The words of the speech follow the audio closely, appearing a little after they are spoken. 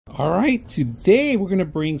All right, today we're going to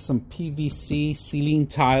bring some PVC ceiling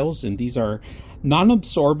tiles, and these are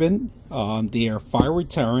non-absorbent. They are fire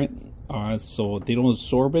retardant, so they don't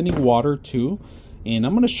absorb any water too. And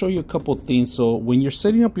I'm going to show you a couple things. So when you're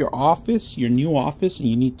setting up your office, your new office, and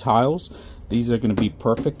you need tiles, these are going to be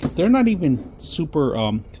perfect. They're not even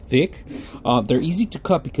super thick. They're easy to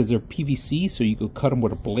cut because they're PVC, so you can cut them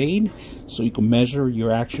with a blade. So you can measure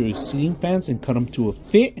your actual ceiling fans and cut them to a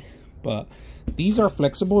fit. But these are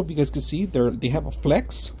flexible. If you guys can see, they have a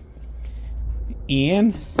flex,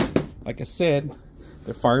 and like I said,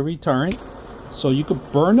 they're fire retardant, so you could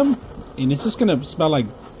burn them and it's just gonna smell like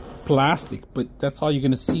plastic, but that's all you're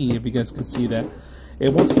gonna see. If you guys can see that,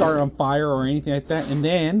 it won't start on fire or anything like that. And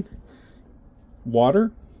then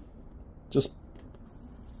water just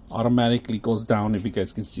automatically goes down, if you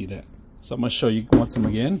guys can see that. So I'm gonna show you once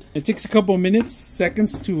again. It takes a couple of minutes,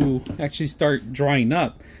 seconds to actually start drying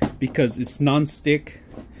up because it's non-stick,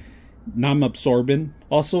 non-absorbent,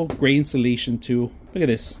 also great insulation too. Look at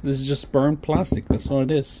this. This is just burned plastic. That's all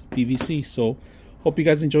it is, PVC. So hope you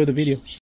guys enjoy the video.